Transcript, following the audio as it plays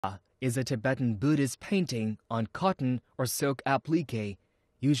is a Tibetan Buddhist painting on cotton or silk applique,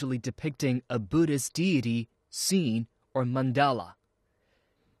 usually depicting a Buddhist deity, scene, or mandala.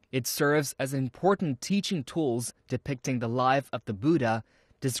 It serves as important teaching tools depicting the life of the Buddha,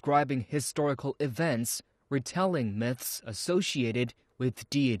 describing historical events, retelling myths associated with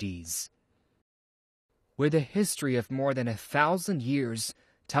deities. With a history of more than 1,000 years,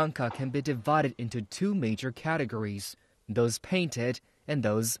 Thangka can be divided into two major categories, those painted and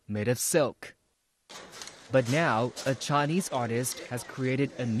those made of silk. But now, a Chinese artist has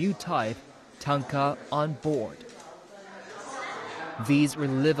created a new type, Thangka on board. These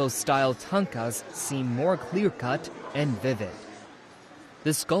relievo-style Thangkas seem more clear-cut and vivid.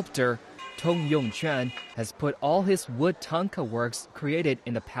 The sculptor, Tong Yongquan, has put all his wood Thangka works created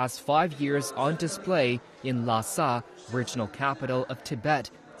in the past 5 years on display in Lhasa, regional capital of Tibet,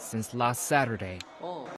 since last Saturday.